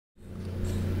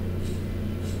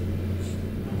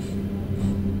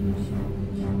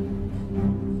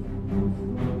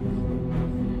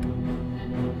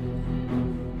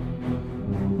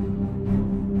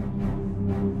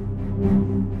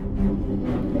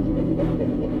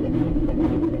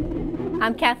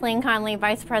I'm Kathleen Conley,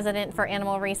 Vice President for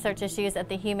Animal Research Issues at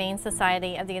the Humane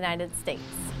Society of the United States.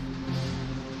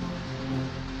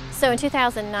 So in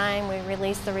 2009, we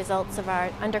released the results of our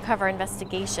undercover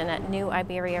investigation at New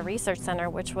Iberia Research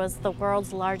Center, which was the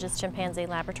world's largest chimpanzee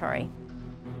laboratory.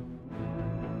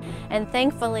 And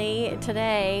thankfully,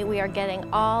 today, we are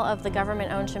getting all of the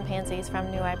government-owned chimpanzees from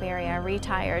New Iberia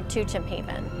retired to Chimp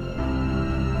Haven.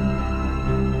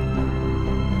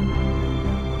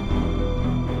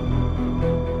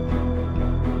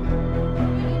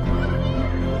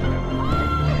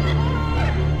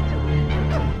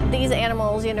 These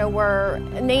animals, were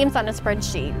names on a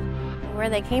spreadsheet. Where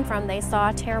they came from, they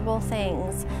saw terrible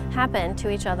things happen to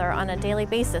each other on a daily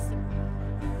basis.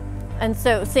 And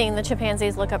so seeing the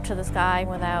chimpanzees look up to the sky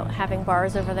without having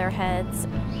bars over their heads,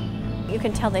 you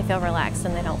can tell they feel relaxed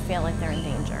and they don't feel like they're in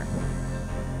danger.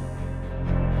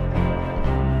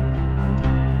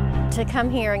 To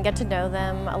come here and get to know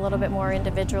them a little bit more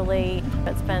individually,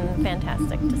 it's been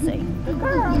fantastic to see. Good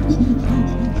girl.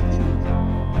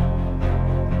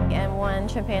 And one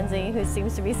chimpanzee who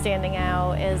seems to be standing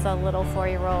out is a little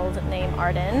 4-year-old named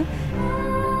Arden.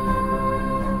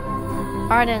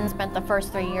 Arden spent the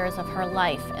first 3 years of her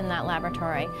life in that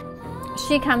laboratory.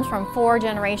 She comes from 4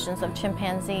 generations of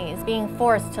chimpanzees being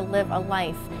forced to live a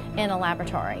life in a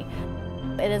laboratory.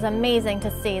 It is amazing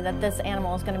to see that this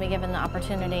animal is going to be given the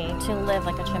opportunity to live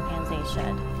like a chimpanzee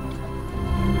should.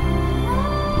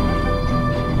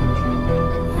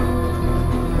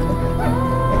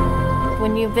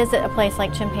 When you visit a place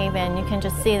like Chimp Haven, you can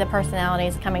just see the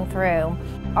personalities coming through.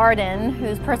 Arden,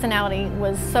 whose personality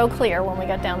was so clear when we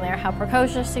got down there, how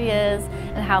precocious she is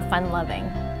and how fun-loving.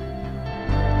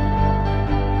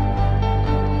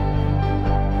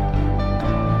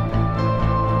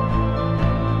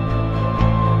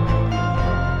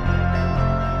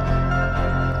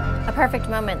 A perfect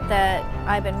moment that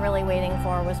I've been really waiting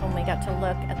for was when we got to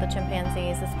look at the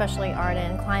chimpanzees, especially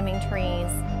Arden, climbing trees.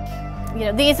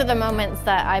 These are the moments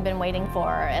that I've been waiting for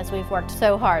as we've worked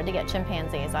so hard to get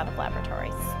chimpanzees out of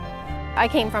laboratories. I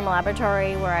came from a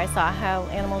laboratory where I saw how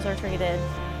animals are treated,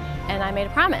 and I made a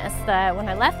promise that when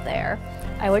I left there,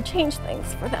 I would change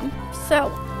things for them. So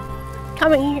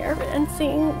coming here and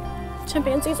seeing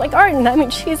chimpanzees like Arden,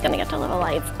 she's going to get to live a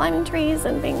life climbing trees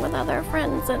and being with other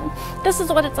friends, and this is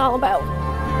what it's all about.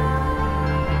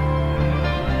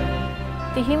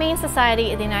 The Humane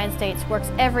Society of the United States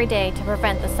works every day to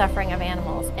prevent the suffering of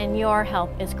animals, and your help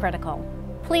is critical.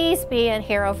 Please be a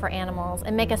hero for animals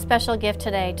and make a special gift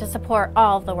today to support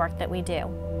all of the work that we do.